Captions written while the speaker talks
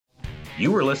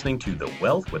You are listening to the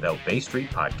Wealth Without Bay Street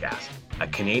podcast, a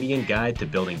Canadian guide to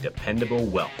building dependable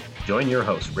wealth. Join your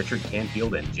hosts, Richard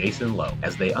Canfield and Jason Lowe,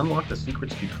 as they unlock the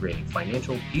secrets to creating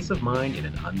financial peace of mind in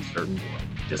an uncertain world.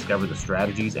 Discover the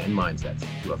strategies and mindsets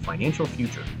to a financial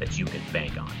future that you can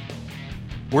bank on.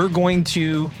 We're going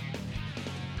to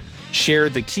share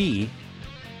the key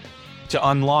to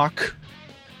unlock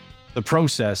the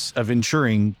process of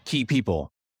ensuring key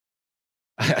people.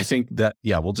 I think that,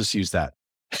 we'll just use that.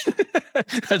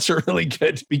 That's really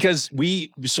good because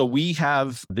we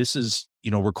have, this is,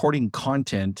 recording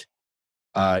content.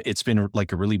 It's been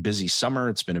like a really busy summer.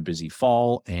 It's been a busy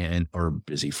fall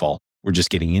We're just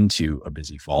getting into a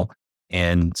busy fall.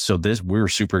 And so we're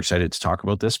super excited to talk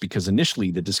about this because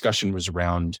initially the discussion was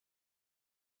around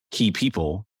key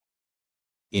people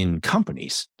in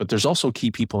companies, but there's also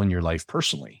key people in your life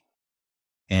personally.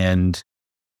 And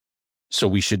so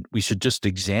we should just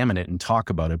examine it and talk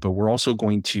about it, but we're also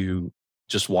going to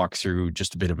just walk through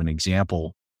just a bit of an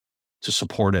example to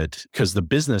support it because the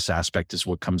business aspect is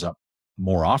what comes up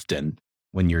more often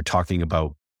when you're talking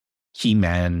about key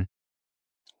man,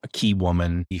 a key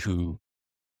woman who,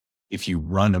 if you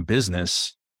run a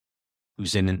business,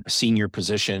 who's in a senior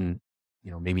position,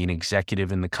 maybe an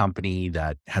executive in the company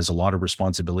that has a lot of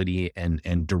responsibility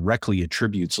and directly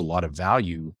attributes a lot of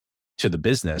value to the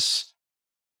business.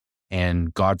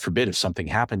 And God forbid, if something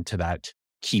happened to that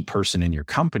key person in your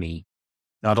company,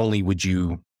 not only would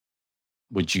you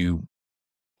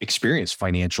experience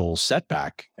financial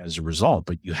setback as a result,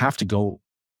 but you have to go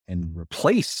and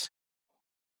replace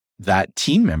that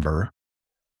team member.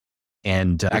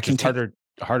 And I can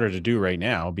harder to do right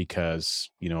now because,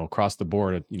 across the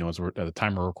board, as we're at the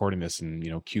time we're recording this in,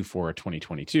 Q4 of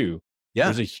 2022,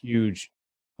 there's a huge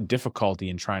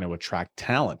difficulty in trying to attract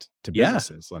talent to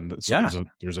businesses. And so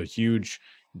there's a huge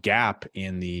gap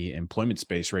in the employment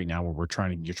space right now where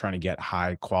you're trying to get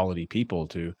high quality people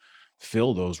to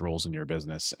fill those roles in your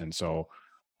business. And so,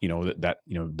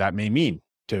 that may mean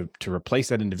to replace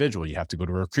that individual, you have to go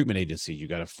to a recruitment agency. You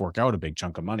got to fork out a big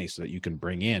chunk of money so that you can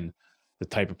bring in the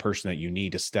type of person that you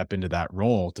need to step into that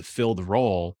role, to fill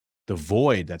the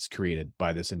void that's created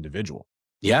by this individual.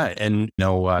 Yeah. And,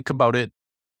 think about it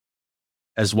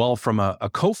as well from a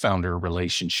co-founder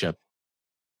relationship,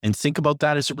 and think about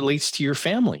that as it relates to your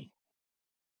family,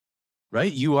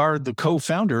 right? You are the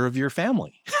co-founder of your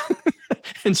family.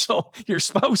 And so your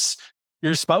spouse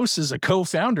is a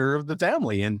co-founder of the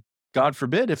family. And God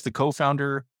forbid, if the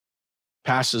co-founder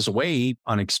passes away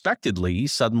unexpectedly,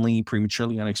 suddenly,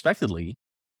 prematurely, unexpectedly,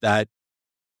 that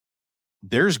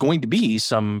there's going to be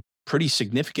some pretty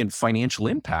significant financial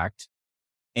impact.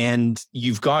 And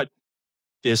you've got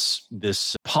this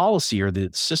policy or the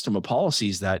system of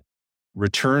policies that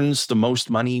returns the most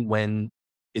money when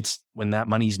that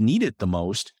money's needed the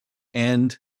most.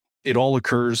 And it all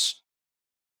occurs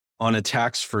on a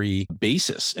tax-free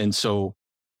basis. And so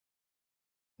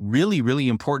really, really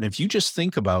important. If you just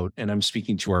think about, and I'm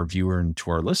speaking to our viewer and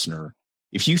to our listener,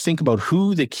 if you think about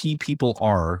who the key people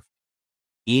are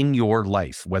in your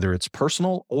life, whether it's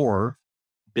personal or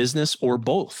business or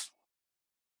both,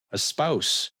 a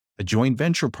spouse, a joint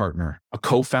venture partner, a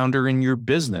co-founder in your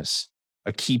business,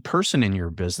 a key person in your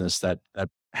business that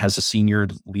has a senior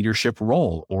leadership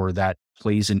role or that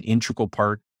plays an integral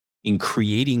part in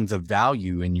creating the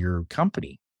value in your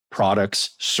company,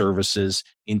 products, services,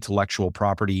 intellectual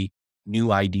property,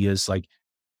 new ideas. Like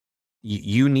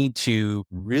you need to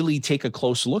really take a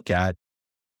close look at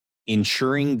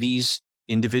ensuring these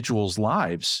individuals'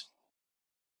 lives,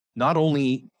 not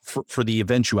only for the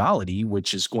eventuality,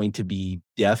 which is going to be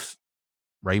death,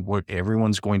 right? What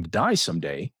everyone's going to die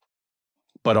someday,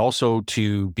 but also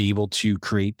to be able to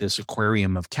create this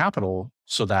aquarium of capital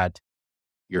so that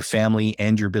your family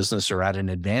and your business are at an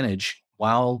advantage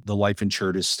while the life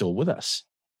insured is still with us.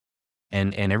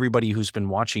 And everybody who's been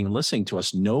watching and listening to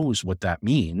us knows what that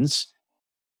means.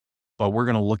 But we're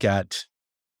going to look at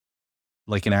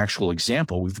like an actual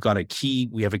example.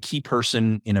 We have a key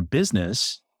person in a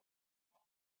business,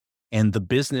 and the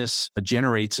business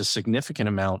generates a significant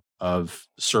amount of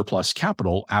surplus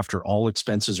capital after all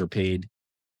expenses are paid,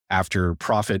 after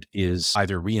profit is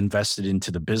either reinvested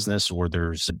into the business or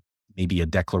there's maybe a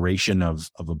declaration of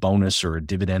a bonus or a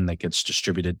dividend that gets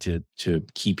distributed to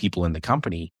key people in the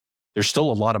company. There's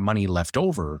still a lot of money left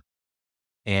over.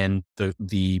 And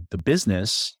the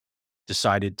business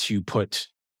decided to put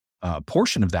a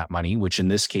portion of that money, which in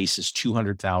this case is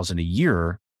 $200,000 a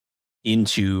year,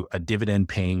 into a dividend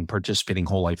paying participating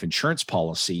whole life insurance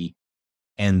policy.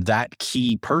 And that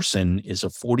key person is a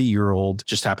 40-year-old,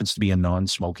 just happens to be a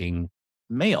non-smoking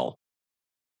male.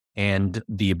 And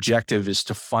the objective is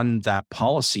to fund that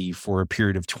policy for a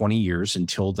period of 20 years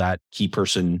until that key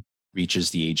person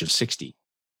reaches the age of 60.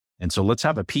 And so let's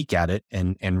have a peek at it.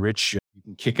 And Rich, you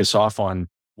can kick us off on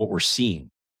what we're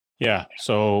seeing. Yeah.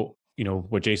 So,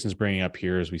 what Jason's bringing up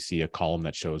here is we see a column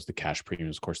that shows the cash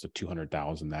premiums, of course, the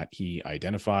 200,000 that he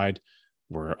identified.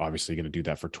 We're obviously going to do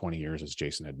that for 20 years, as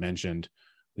Jason had mentioned.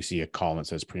 We see a column that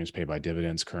says premiums paid by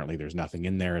dividends. Currently, there's nothing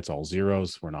in there. It's all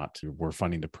zeros. We're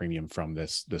funding the premium from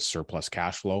this surplus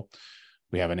cash flow.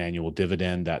 We have an annual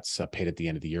dividend that's paid at the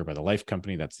end of the year by the life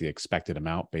company. That's the expected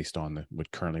amount based on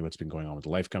what's been going on with the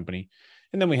life company.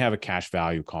 And then we have a cash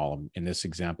value column. In this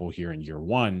example here in year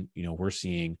one, we're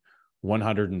seeing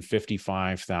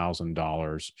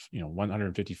 $155,000,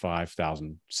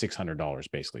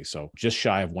 $155,600 basically. So just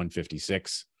shy of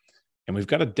 156. And we've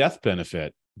got a death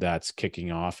benefit that's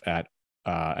kicking off at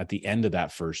the end of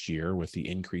that first year with the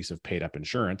increase of paid up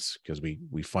insurance, because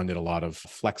we funded a lot of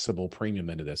flexible premium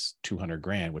into this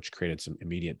 $200,000, which created some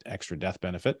immediate extra death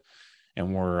benefit.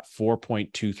 And we're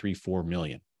 $4.234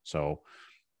 million. So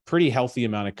pretty healthy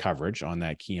amount of coverage on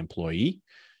that key employee.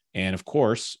 And of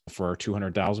course, for our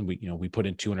 200,000, we put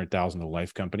in 200,000 to the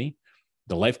life company.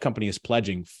 The life company is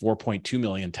pledging 4.2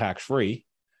 million tax-free,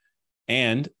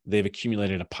 and they've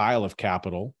accumulated a pile of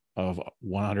capital of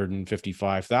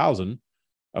 155,000,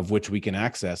 of which we can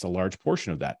access a large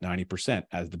portion of that, 90%,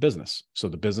 as the business. So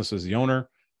the business is the owner.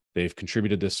 They've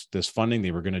contributed this funding.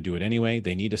 They were going to do it anyway.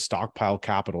 They need to stockpile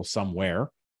capital somewhere.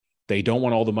 They don't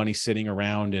want all the money sitting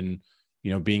around and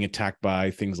being attacked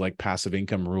by things like passive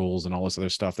income rules and all this other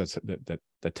stuff that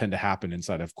tend to happen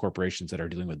inside of corporations that are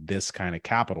dealing with this kind of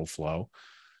capital flow.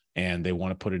 And they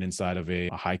want to put it inside of a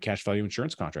high cash value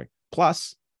insurance contract.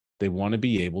 Plus, they want to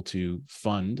be able to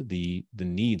fund the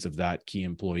needs of that key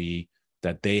employee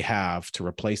that they have to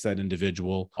replace that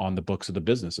individual on the books of the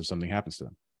business if something happens to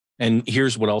them. And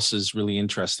here's what else is really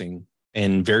interesting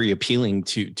and very appealing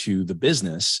to the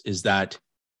business is that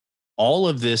all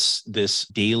of this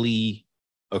daily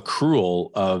accrual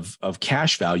of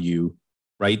cash value,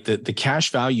 right? The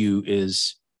cash value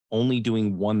is only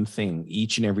doing one thing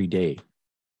each and every day.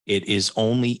 It is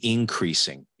only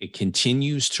increasing. It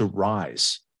continues to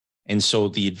rise. And so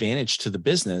the advantage to the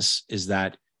business is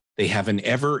that they have an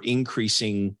ever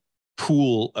increasing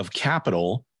pool of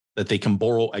capital that they can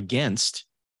borrow against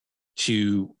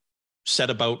to set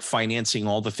about financing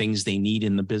all the things they need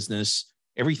in the business,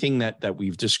 everything that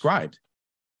we've described.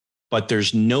 But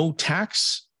there's no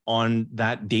tax on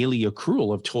that daily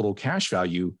accrual of total cash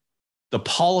value. The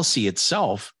policy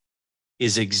itself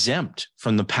is exempt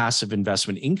from the passive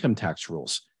investment income tax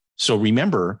rules. So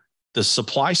remember, the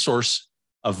supply source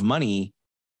of money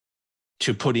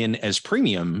to put in as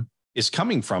premium is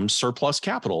coming from surplus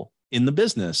capital in the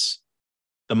business.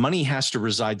 The money has to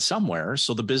reside somewhere.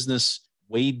 So the business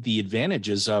weighed the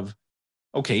advantages of,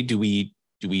 okay, do we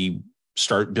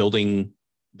start building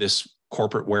this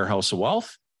corporate warehouse of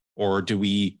wealth, or do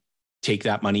we take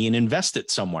that money and invest it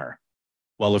somewhere?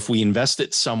 Well, if we invest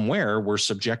it somewhere, we're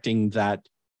subjecting that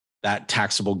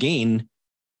taxable gain,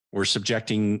 we're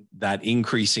subjecting that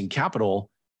increase in capital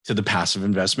to the passive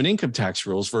investment income tax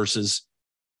rules versus,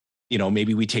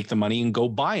 maybe we take the money and go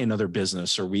buy another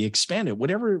business or we expand it,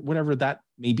 whatever that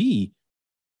may be.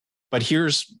 But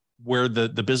here's where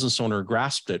the business owner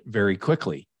grasped it very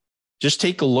quickly. Just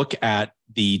take a look at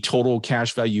the total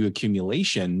cash value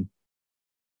accumulation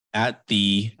at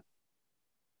the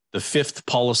fifth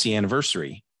policy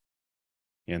anniversary.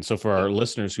 And so for our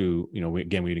listeners who,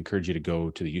 we'd encourage you to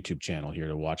go to the YouTube channel here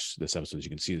to watch this episode. As you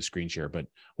can see the screen share, but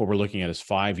what we're looking at is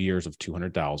 5 years of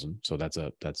 200,000. So that's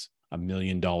 $1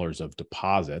 million of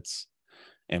deposits.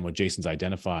 And what Jason's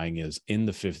identifying is in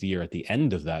the fifth year, at the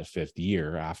end of that fifth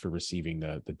year, after receiving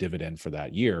the dividend for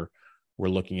that year, we're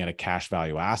looking at a cash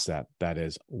value asset that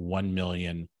is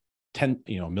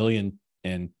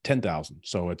 $1,010,000.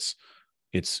 So it's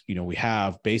we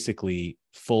have basically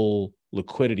full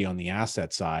liquidity on the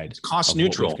asset side. It's cost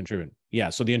neutral. Yeah.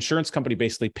 So the insurance company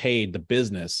basically paid the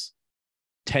business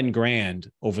 $10,000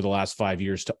 over the last 5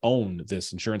 years to own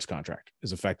this insurance contract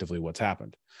is effectively what's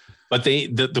happened. But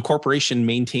the corporation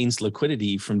maintains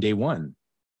liquidity from day one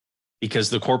because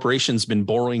the corporation's been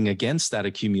borrowing against that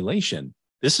accumulation.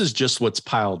 This is just what's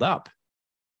piled up.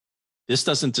 This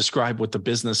doesn't describe what the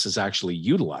business has actually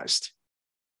utilized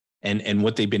and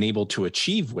what they've been able to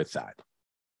achieve with that.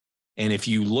 And if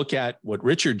you look at what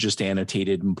Richard just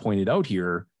annotated and pointed out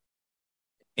here,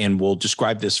 and we'll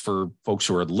describe this for folks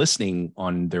who are listening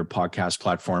on their podcast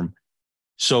platform.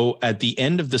 So at the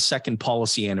end of the second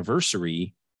policy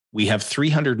anniversary, we have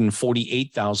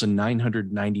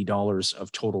 $348,990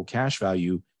 of total cash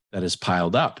value that is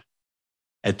piled up.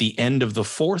 At the end of the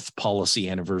fourth policy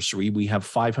anniversary, we have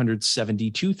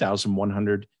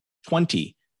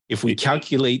 572,120. If we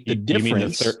calculate the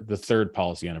difference, you mean the third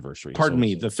policy anniversary? Pardon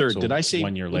me, the third. Did I say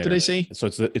 1 year later? What did I say? So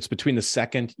it's between the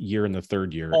second year and the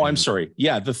third year. Oh, I'm sorry.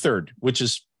 Yeah, the third, which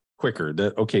is quicker.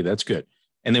 Okay, that's good.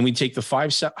 And then we take the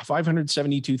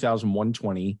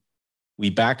 572,120. We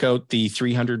back out the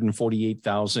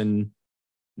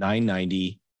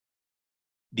 348,990.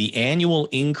 The annual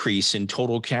increase in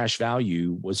total cash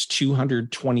value was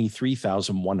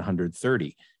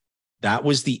 223,130. That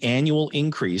was the annual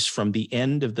increase from the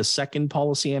end of the second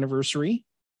policy anniversary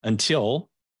until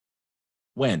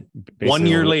when? Basically 1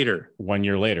 year later. 1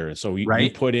 year later. So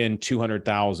you put in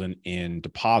 200,000 in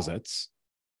deposits,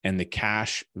 and the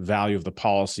cash value of the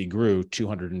policy grew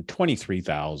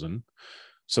 223,000.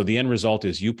 So the end result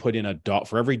is you put in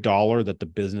for every dollar that the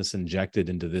business injected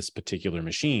into this particular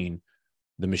machine,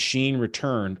 the machine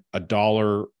returned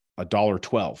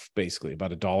 $1.12, basically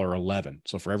about $1.11.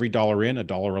 So for every dollar in,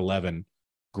 $1.11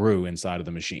 grew inside of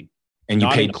the machine, and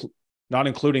you not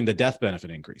including the death benefit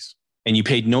increase. And you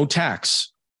paid no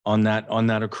tax on that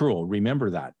accrual. Remember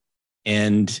that.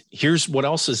 And here's what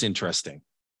else is interesting.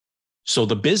 So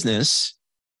the business,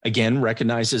 again,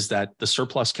 recognizes that the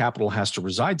surplus capital has to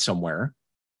reside somewhere.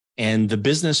 And the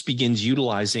business begins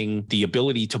utilizing the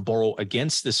ability to borrow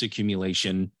against this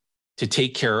accumulation to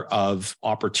take care of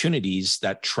opportunities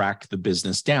that track the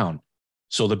business down.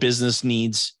 So the business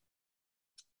needs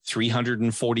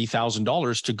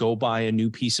 $340,000 to go buy a new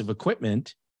piece of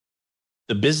equipment.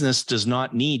 The business does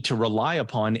not need to rely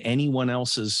upon anyone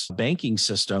else's banking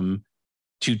system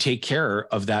to take care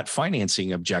of that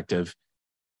financing objective.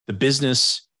 The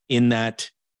business, in that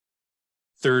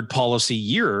third policy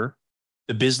year,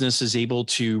 the business is able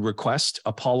to request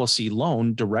a policy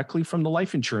loan directly from the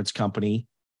life insurance company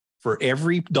for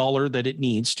every dollar that it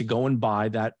needs to go and buy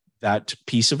that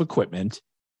piece of equipment.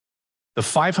 The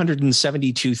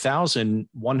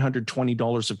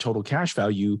 $572,120 of total cash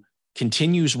value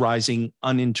continues rising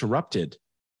uninterrupted,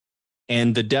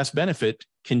 and the death benefit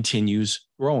continues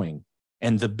growing.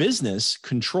 And the business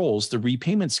controls the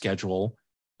repayment schedule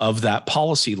of that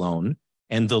policy loan,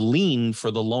 and the lien for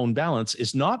the loan balance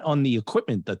is not on the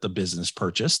equipment that the business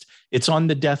purchased, it's on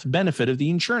the death benefit of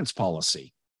the insurance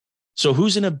policy. So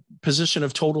who's in a position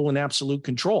of total and absolute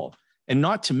control? And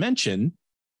not to mention,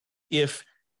 if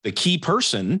the key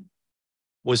person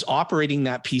was operating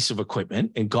that piece of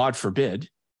equipment, and God forbid,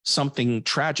 something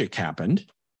tragic happened,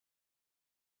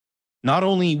 not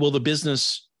only will the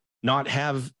business not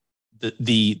have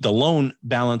the loan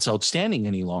balance outstanding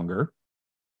any longer,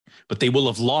 but they will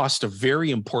have lost a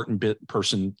very important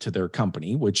person to their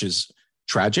company, which is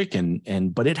tragic,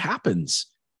 but it happens.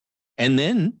 And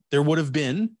then there would have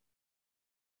been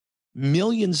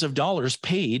millions of dollars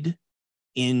paid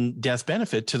in death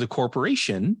benefit to the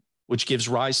corporation, which gives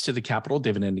rise to the capital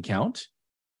dividend account,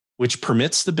 which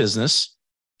permits the business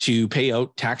to pay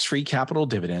out tax-free capital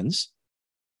dividends.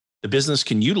 The business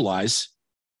can utilize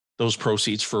those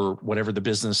proceeds for whatever the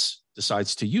business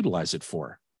decides to utilize it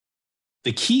for.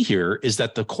 The key here is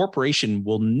that the corporation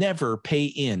will never pay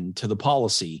in to the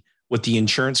policy what the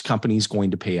insurance company is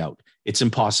going to pay out. It's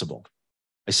impossible.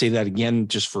 I say that again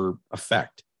just for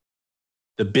effect.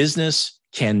 The business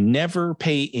can never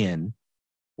pay in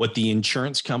what the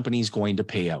insurance company is going to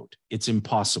pay out. It's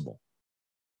impossible.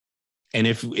 And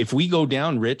if we go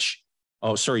down, Rich,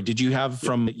 did you have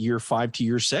from year 5 to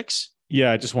year 6?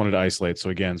 Yeah, I just wanted to isolate. So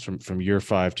again, from year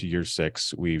 5 to year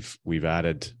 6, we've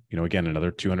added, again,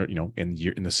 another 200, in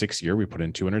the 6th year, we put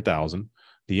in 200,000.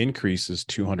 The increase is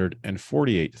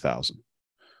 248,000.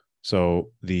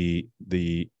 So the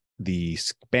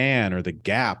span or the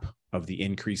gap of the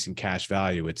increase in cash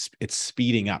value, it's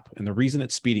speeding up. And the reason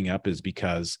it's speeding up is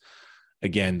because,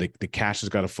 again, the cash has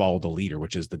got to follow the leader,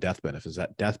 which is the death benefit. As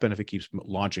that death benefit keeps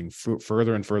launching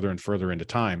further and further and further into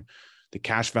time, the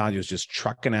cash value is just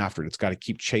trucking after it. It's got to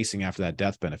keep chasing after that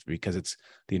death benefit because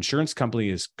the insurance company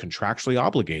is contractually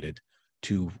obligated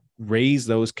to raise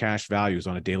those cash values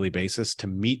on a daily basis to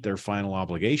meet their final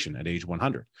obligation at age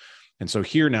 100. And so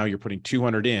here now you're putting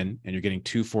 200 in and you're getting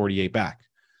 248 back.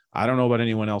 I don't know about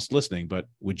anyone else listening, but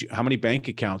how many bank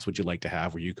accounts would you like to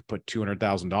have where you could put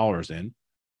 $200,000 in,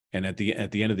 and at the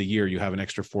end of the year you have an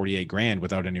extra 48 grand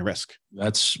without any risk?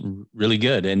 That's really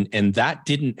good. And that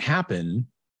didn't happen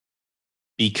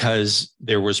because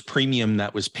there was premium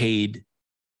that was paid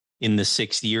in the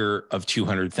 6th year of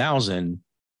 200,000.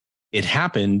 It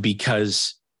happened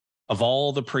because of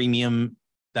all the premium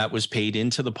that was paid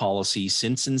into the policy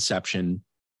since inception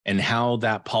and how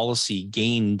that policy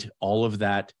gained all of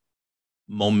that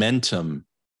momentum.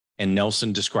 And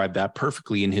Nelson described that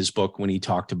perfectly in his book when he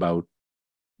talked about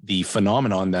the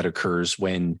phenomenon that occurs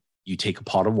when you take a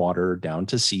pot of water down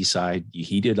to seaside, you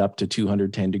heat it up to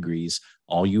 210 degrees.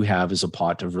 All you have is a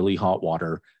pot of really hot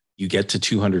water. You get to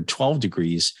 212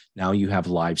 degrees. Now you have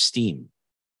live steam.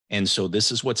 And so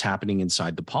this is what's happening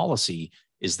inside the policy,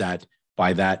 is that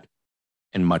by that,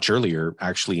 and much earlier,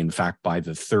 actually, in fact, by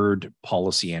the third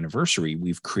policy anniversary,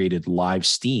 we've created live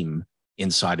steam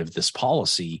inside of this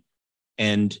policy.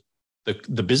 And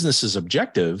the business's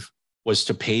objective was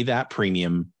to pay that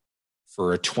premium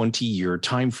for a 20-year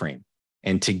time frame.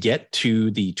 And to get to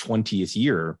the 20th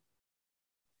year,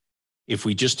 if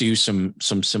we just do some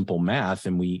simple math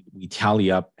and we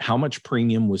tally up how much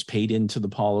premium was paid into the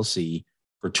policy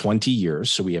for 20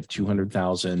 years, so we have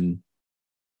 200,000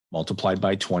 multiplied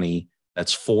by 20,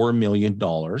 that's $4 million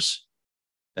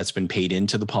that's been paid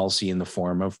into the policy in the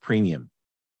form of premium.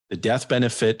 The death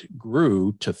benefit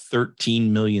grew to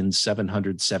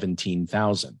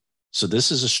 $13,717,000. So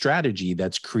this is a strategy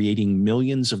that's creating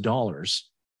millions of dollars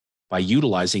by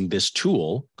utilizing this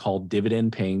tool called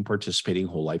dividend paying participating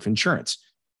whole life insurance.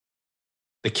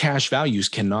 The cash values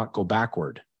cannot go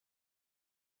backward.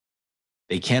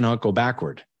 They cannot go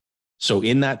backward. So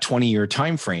in that 20-year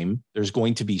time frame, there's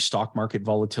going to be stock market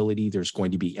volatility, there's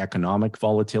going to be economic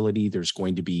volatility, there's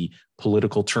going to be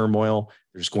political turmoil,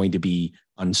 there's going to be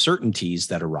uncertainties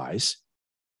that arise.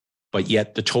 But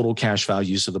yet the total cash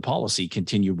values of the policy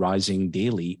continue rising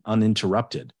daily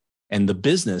uninterrupted. And the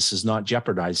business is not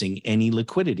jeopardizing any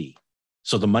liquidity.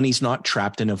 So the money's not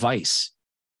trapped in a vice.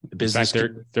 The business, in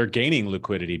fact, they're gaining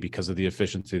liquidity because of the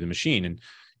efficiency of the machine. And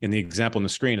in the example on the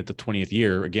screen, at the 20th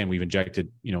year, again, we've injected,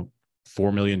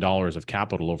 $4 million of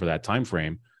capital over that time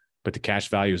frame, but the cash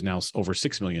value is now over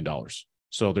 $6 million.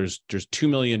 So there's $2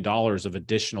 million of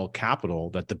additional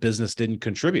capital that the business didn't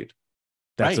contribute.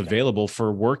 That's right, available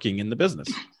for working in the business.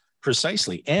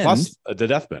 Precisely. And plus the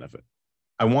death benefit.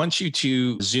 I want you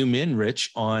to zoom in, Rich,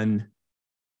 on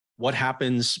what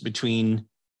happens between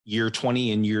year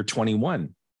 20 and year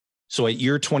 21. So at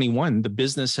year 21, the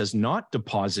business has not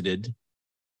deposited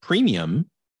premium,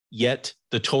 yet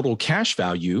the total cash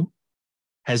value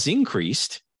has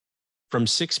increased from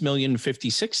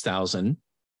 $6,056,000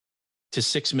 to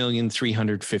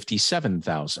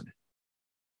 $6,357,000.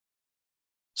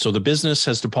 So the business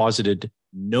has deposited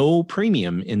no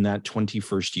premium in that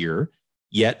 21st year,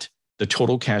 yet the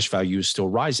total cash value is still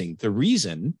rising. The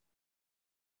reason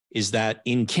is that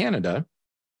in Canada,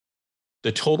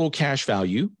 the total cash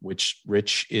value, which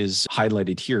Rich is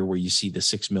highlighted here, where you see the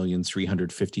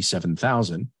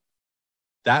 $6,357,000,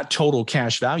 that total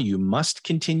cash value must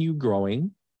continue growing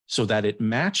so that it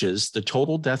matches the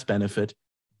total death benefit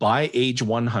by age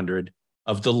 100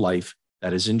 of the life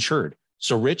that is insured.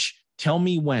 So Rich, tell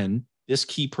me when this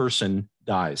key person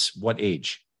dies, what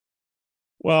age?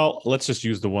 Well, let's just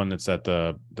use the one that's at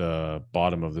the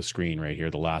bottom of the screen right here,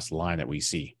 the last line that we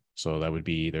see. So that would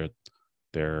be their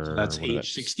so that's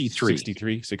age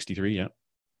 63. 63, yeah.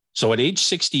 So at age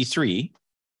 63,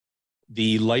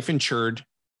 the life insured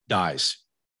dies.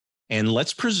 And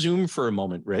let's presume for a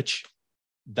moment, Rich,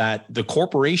 that the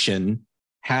corporation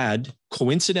had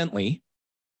coincidentally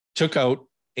took out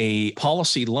a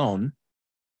policy loan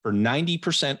for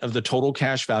 90% of the total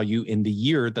cash value in the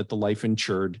year that the life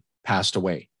insured passed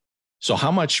away. So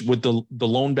how much would the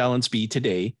loan balance be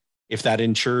today if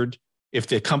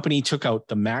the company took out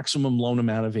the maximum loan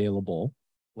amount available?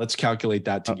 Let's calculate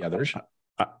that together.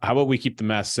 How about we keep the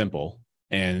math simple?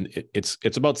 And it's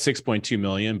about 6.2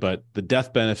 million, but the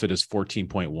death benefit is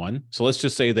 14.1. So let's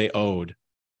just say they owed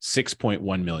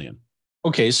 6.1 million.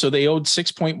 Okay, so they owed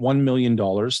 $6.1 million.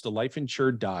 The life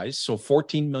insured dies. So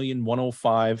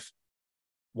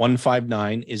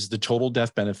 $14,105,159 is the total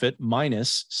death benefit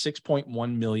minus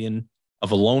 $6.1 million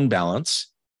of a loan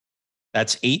balance.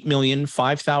 That's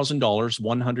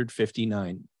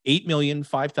 $8,005,159.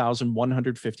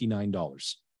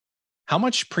 $8,005,159. How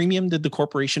much premium did the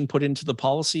corporation put into the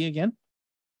policy again?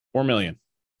 4 million.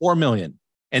 4 million.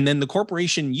 And then the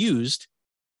corporation used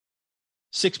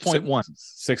 6.1.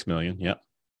 6 million, yeah.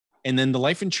 And then the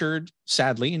life insured,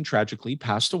 sadly and tragically,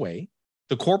 passed away.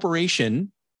 The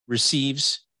corporation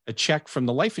receives a check from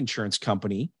the life insurance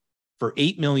company for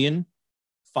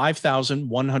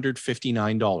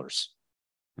 $8,005,159.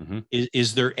 Mm-hmm.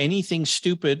 Is there anything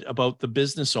stupid about the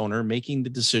business owner making the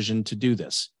decision to do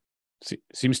this?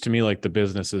 Seems to me like the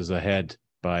business is ahead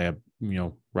by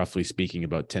roughly speaking,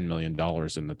 about $10 million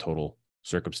in the total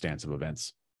circumstance of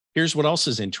events. Here's what else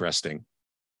is interesting.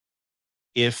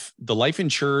 If the life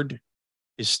insured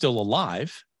is still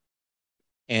alive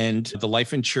and the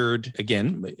life insured,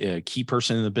 again, a key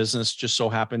person in the business just so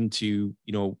happened to,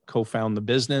 co-found the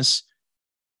business,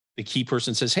 the key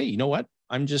person says, hey, you know what?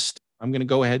 I'm I'm going to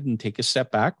go ahead and take a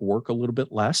step back, work a little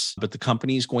bit less, but the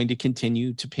company is going to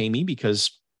continue to pay me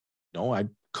because, I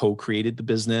co-created the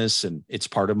business and it's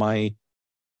part of my,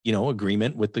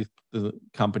 agreement with the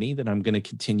company that I'm going to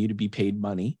continue to be paid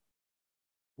money.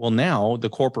 Well, now the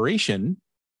corporation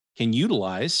can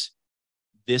utilize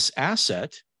this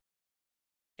asset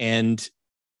and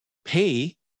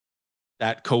pay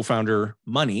that co-founder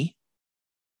money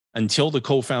until the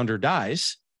co-founder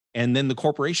dies. And then the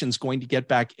corporation's going to get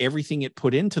back everything it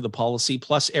put into the policy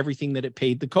plus everything that it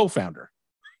paid the co-founder.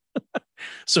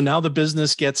 So now the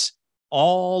business gets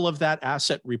all of that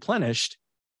asset replenished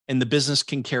and the business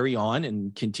can carry on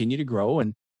and continue to grow.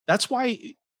 And that's why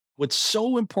what's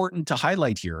so important to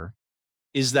highlight here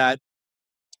is that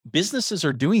businesses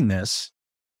are doing this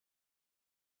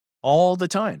all the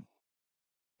time.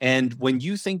 And when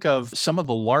you think of some of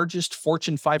the largest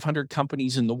Fortune 500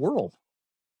 companies in the world,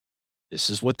 this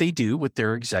is what they do with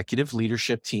their executive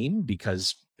leadership team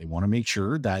because they want to make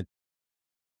sure that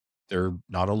they're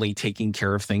not only taking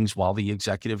care of things while the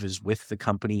executive is with the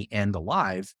company and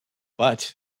alive,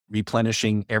 but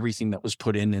replenishing everything that was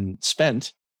put in and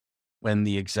spent when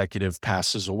the executive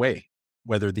passes away,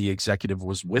 whether the executive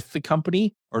was with the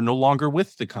company or no longer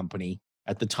with the company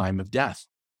at the time of death.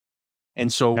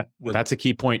 And so that's a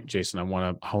key point, Jason. I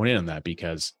want to hone in on that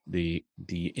because the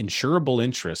insurable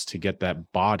interest to get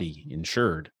that body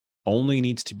insured only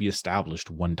needs to be established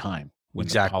one time when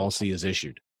the policy is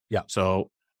issued. Yeah. So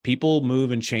people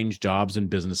move and change jobs and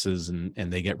businesses and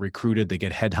they get recruited, they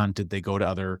get headhunted, they go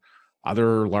to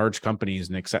other large companies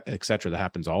and et cetera. That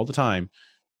happens all the time.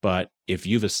 But if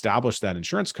you've established that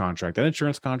insurance contract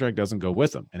doesn't go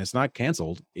with them and it's not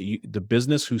canceled. The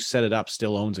business who set it up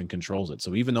still owns and controls it.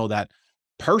 So even though that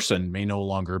person may no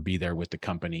longer be there with the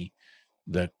company,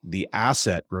 the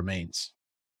asset remains.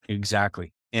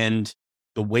 Exactly. And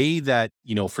the way that,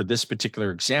 for this particular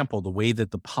example, the way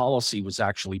that the policy was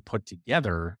actually put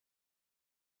together,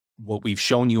 what we've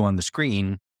shown you on the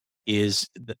screen is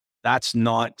that's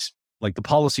not like the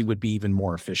policy would be even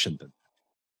more efficient than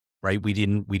that, right? We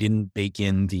didn't bake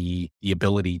in the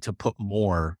ability to put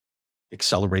more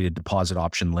accelerated deposit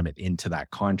option limit into that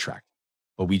contract,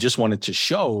 but we just wanted to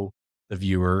show the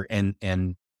viewer and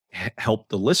help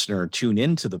the listener tune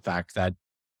into the fact that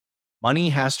money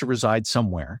has to reside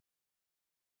somewhere.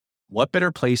 What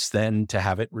better place then to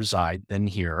have it reside than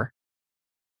here?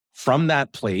 From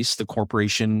that place, the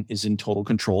corporation is in total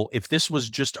control. If this was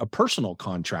just a personal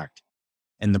contract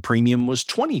and the premium was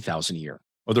 $20,000 a year,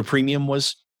 or the premium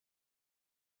was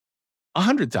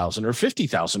 $100,000 or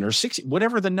 $50,000 or $60,000,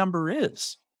 whatever the number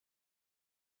is,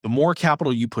 the more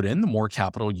capital you put in, the more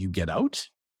capital you get out.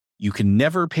 You can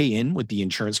never pay in what the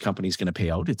insurance company is going to pay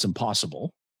out. It's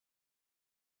impossible.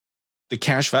 The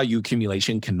cash value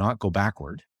accumulation cannot go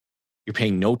backward. You're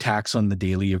paying no tax on the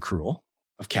daily accrual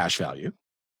of cash value.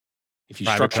 If you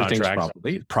structure things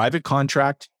properly, private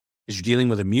contract is you're dealing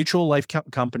with a mutual life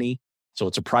company. So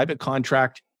it's a private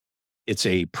contract. It's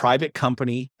a private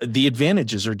company. The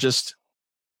advantages are just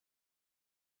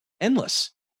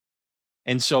endless.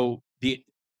 And so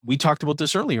we talked about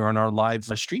this earlier on our live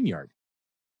StreamYard.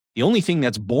 The only thing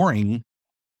that's boring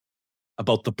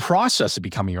about the process of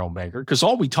becoming your own banker, because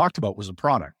all we talked about was a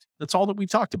product. That's all that we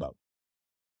talked about.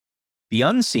 The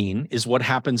unseen is what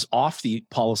happens off the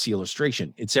policy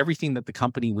illustration. It's everything that the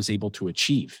company was able to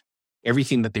achieve,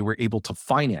 everything that they were able to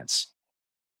finance,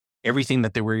 everything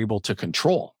that they were able to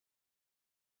control.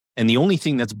 And the only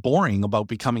thing that's boring about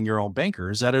becoming your own banker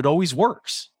is that it always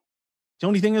works. The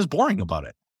only thing that's boring about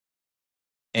it.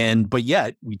 But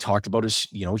yet we talked about is,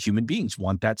 human beings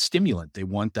want that stimulant. They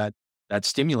want that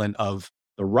stimulant of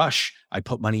the rush. I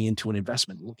put money into an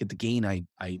investment. Look at the gain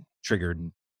I triggered.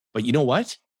 But you know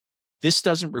what? This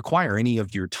doesn't require any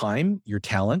of your time, your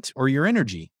talent, or your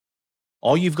energy.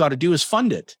 All you've got to do is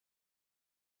fund it.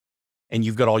 And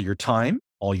you've got all your time,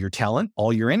 all your talent,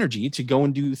 all your energy to go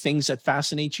and do things that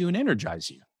fascinate you and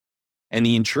energize you. And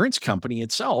the insurance company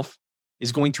itself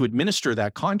is going to administer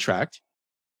that contract.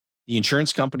 The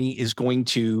insurance company is going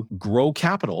to grow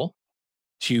capital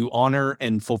to honor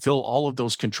and fulfill all of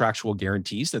those contractual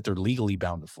guarantees that they're legally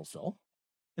bound to fulfill.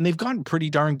 And they've gotten pretty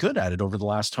darn good at it over the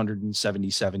last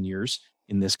 177 years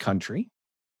in this country.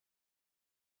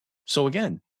 So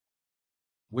again,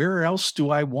 where else do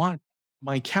I want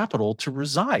my capital to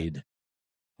reside?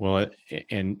 Well,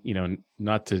 and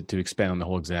not to expand on the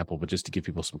whole example, but just to give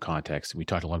people some context, we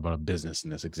talked a lot about a business in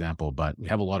this example, but we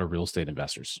have a lot of real estate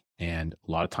investors. And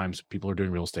a lot of times people are doing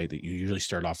real estate that you usually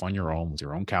start off on your own with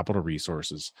your own capital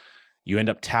resources. You end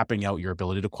up tapping out your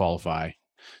ability to qualify,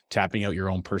 tapping out your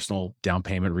own personal down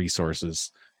payment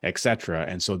resources. etc.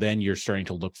 And so then you're starting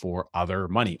to look for other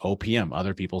money, OPM,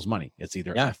 other people's money. It's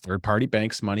either a third-party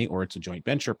bank's money or it's a joint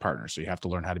venture partner. So you have to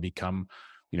learn how to become,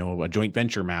 a joint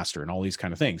venture master and all these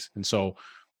kind of things. And so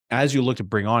as you look to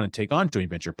bring on and take on joint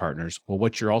venture partners, well,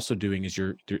 what you're also doing is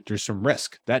there's some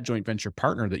risk. That joint venture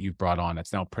partner that you've brought on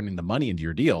that's now putting the money into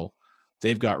your deal,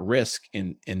 they've got risk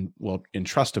in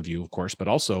trust of you, of course, but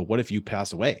also what if you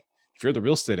pass away? If you're the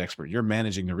real estate expert, you're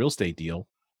managing the real estate deal,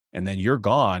 and then you're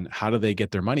gone, how do they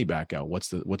get their money back out? What's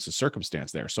the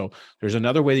circumstance there? So there's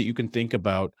another way that you can think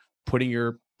about putting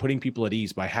people at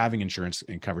ease by having insurance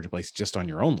and coverage in place just on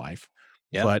your own life.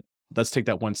 Yeah. But let's take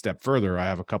that one step further. I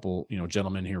have a couple,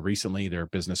 gentlemen here recently, they're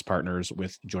business partners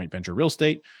with joint venture real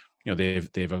estate.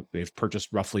 They've purchased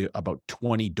roughly about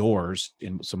 20 doors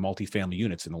in some multifamily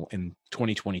units in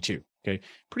 2022. Okay.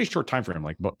 Pretty short time frame,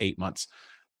 like about 8 months.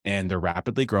 And they're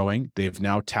rapidly growing. They've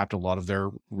now tapped a lot of their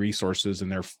resources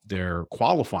and their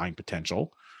qualifying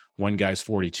potential. One guy's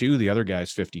 42, the other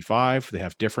guy's 55. They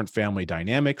have different family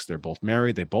dynamics. They're both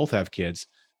married. They both have kids.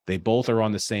 They both are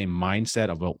on the same mindset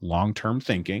about long-term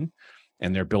thinking,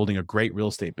 and they're building a great real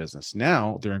estate business.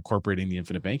 Now they're incorporating the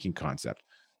infinite banking concept.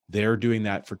 They're doing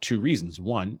that for two reasons.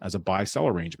 One, as a buy-sell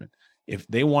arrangement. If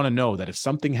they want to know that if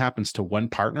something happens to one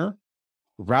partner,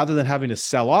 rather than having to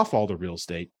sell off all the real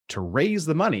estate to raise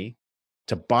the money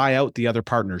to buy out the other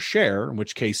partner's share, in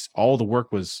which case all the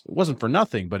work wasn't for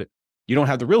nothing, but you don't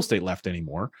have the real estate left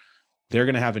anymore. They're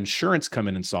going to have insurance come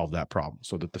in and solve that problem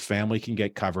so that the family can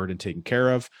get covered and taken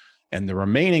care of. And the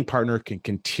remaining partner can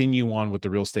continue on with the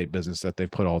real estate business that they've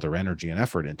put all their energy and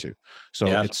effort into. So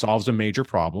it solves a major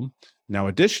problem. Now,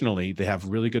 additionally, they have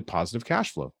really good positive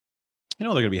cash flow. They're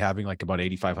going to be having like about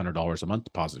 $8,500 a month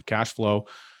positive cash flow.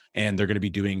 And they're going to be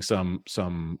doing some, a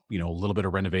little bit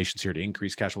of renovations here to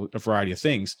increase cash flow, a variety of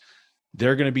things.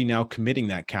 They're going to be now committing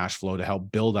that cash flow to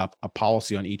help build up a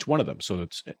policy on each one of them. So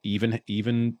it's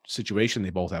even situation.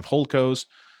 They both have holdcos.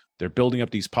 They're building up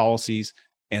these policies,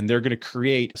 and they're going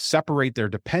to separate their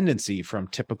dependency from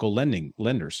typical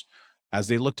lenders. As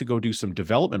they look to go do some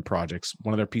development projects,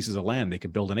 one of their pieces of land, they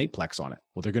could build an eightplex on it.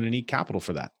 Well, they're going to need capital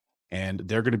for that. And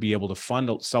they're going to be able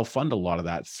to self-fund a lot of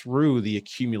that through the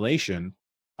accumulation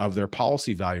of their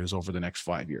policy values over the next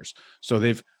 5 years. So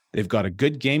they've got a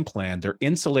good game plan. They're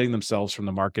insulating themselves from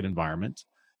the market environment,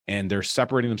 and they're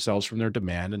separating themselves from their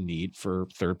demand and need for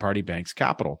third-party banks'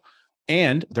 capital.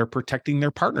 And they're protecting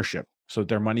their partnership so that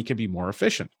their money can be more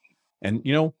efficient. And,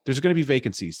 there's going to be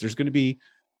vacancies. There's going to be,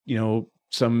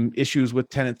 some issues with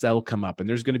tenants that'll come up, and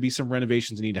there's going to be some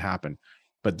renovations that need to happen.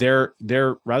 But they're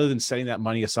rather than setting that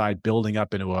money aside, building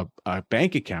up into a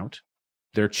bank account,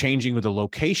 they're changing with the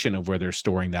location of where they're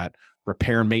storing that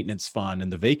repair and maintenance fund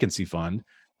and the vacancy fund.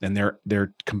 And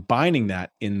they're combining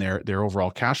that in their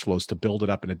overall cash flows to build it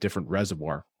up in a different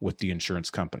reservoir with the insurance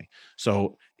company.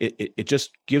 So it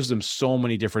just gives them so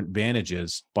many different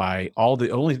advantages by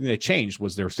the only thing they changed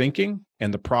was their thinking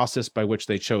and the process by which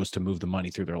they chose to move the money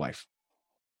through their life.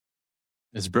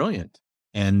 It's brilliant.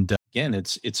 And again,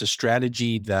 it's a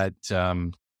strategy that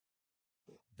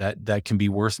can be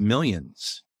worth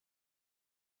millions.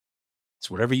 It's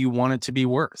whatever you want it to be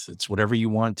worth. It's whatever you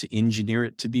want to engineer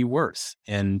it to be worth.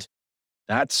 And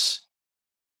that's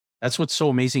what's so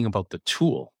amazing about the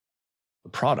tool,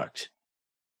 the product,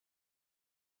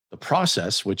 the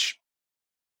process, which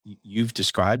you've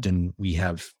described, and we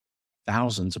have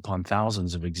thousands upon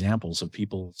thousands of examples of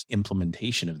people's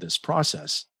implementation of this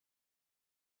process.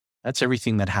 That's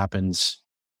everything that happens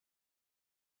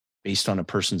based on a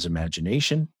person's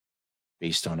imagination,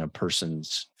 based on a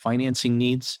person's financing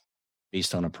needs,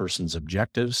 based on a person's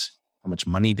objectives, how much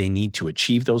money they need to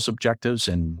achieve those objectives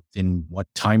and in what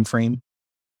time frame.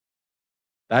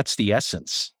 That's the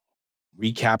essence.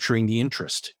 Recapturing the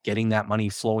interest, getting that money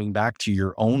flowing back to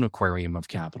your own aquarium of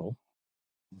capital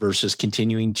versus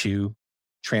continuing to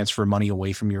transfer money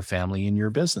away from your family and your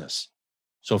business.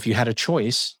 So if you had a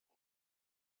choice,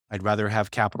 I'd rather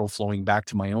have capital flowing back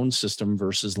to my own system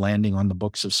versus landing on the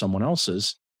books of someone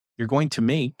else's. You're going to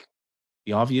make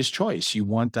the obvious choice. You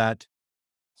want that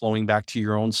flowing back to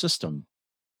your own system.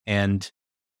 And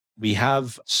we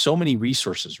have so many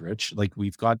resources, Rich. Like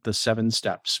we've got the 7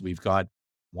 steps, we've got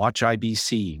Watch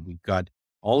IBC, we've got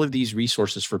all of these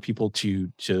resources for people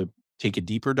to take a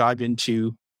deeper dive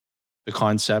into the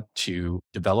concept, to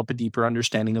develop a deeper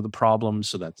understanding of the problem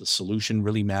so that the solution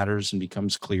really matters and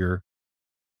becomes clear.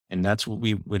 And that's what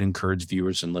we would encourage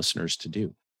viewers and listeners to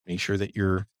do. Make sure that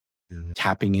you're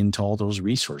tapping into all those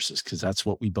resources because that's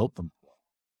what we built them for.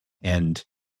 And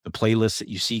the playlist that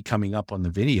you see coming up on the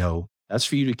video, that's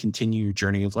for you to continue your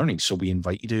journey of learning. So we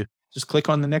invite you to just click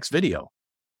on the next video.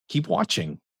 Keep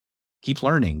watching, keep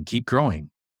learning, keep growing.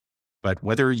 But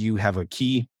whether you have a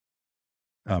key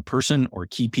person or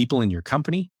key people in your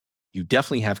company, you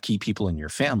definitely have key people in your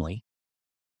family.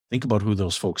 Think about who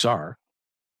those folks are.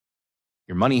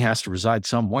 Your money has to reside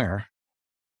somewhere.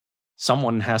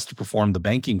 Someone has to perform the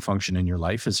banking function in your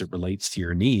life as it relates to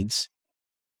your needs.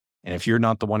 And if you're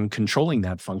not the one controlling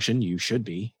that function, you should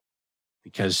be,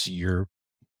 because you're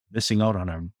missing out on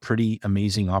a pretty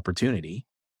amazing opportunity.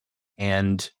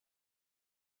 And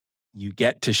you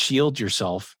get to shield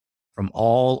yourself from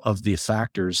all of the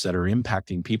factors that are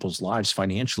impacting people's lives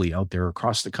financially out there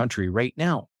across the country right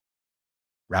now.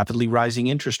 Rapidly rising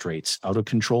interest rates, out of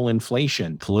control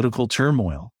inflation, political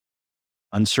turmoil,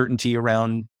 uncertainty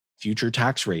around future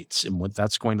tax rates and what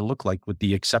that's going to look like, with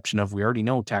the exception of, we already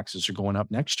know taxes are going up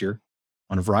next year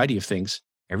on a variety of things.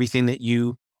 Everything that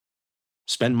you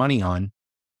spend money on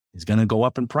is going to go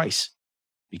up in price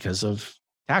because of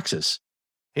taxes,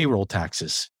 payroll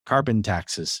taxes, carbon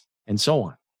taxes, and so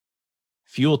on.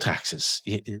 Fuel taxes.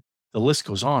 The list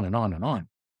goes on and on and on.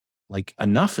 Like,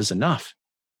 enough is enough.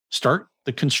 Start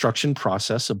the construction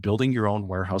process of building your own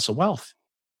warehouse of wealth,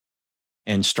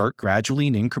 and start gradually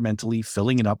and incrementally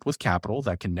filling it up with capital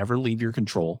that can never leave your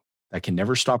control, that can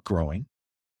never stop growing.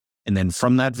 And then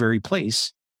from that very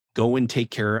place, go and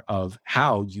take care of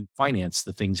how you finance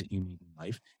the things that you need in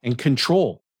life, and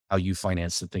control how you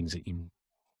finance the things that you need.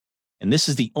 And this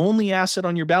is the only asset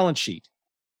on your balance sheet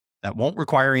that won't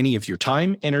require any of your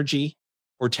time, energy,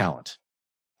 or talent.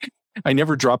 I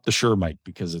never drop the Shure mic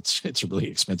because it's a really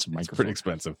expensive microphone. It's pretty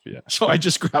expensive, yeah. So I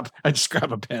just grab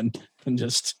a pen and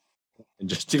just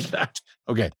do that.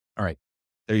 Okay. All right.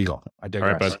 There you go. I digress.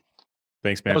 All right, bud.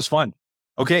 Thanks, man. That was fun.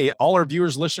 Okay. All our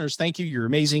viewers, listeners, thank you. You're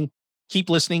amazing. Keep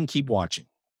listening. Keep watching.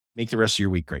 Make the rest of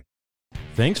your week great.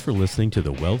 Thanks for listening to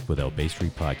the Wealth Without Bay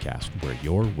Street podcast, where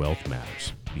your wealth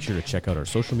matters. Be sure to check out our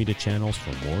social media channels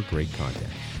for more great content.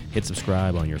 Hit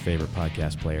subscribe on your favorite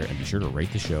podcast player, and be sure to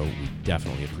rate the show. We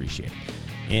definitely appreciate it.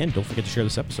 And don't forget to share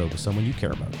this episode with someone you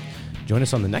care about. Join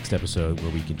us on the next episode,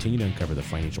 where we continue to uncover the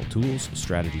financial tools,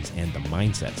 strategies, and the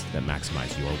mindsets that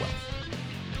maximize your wealth.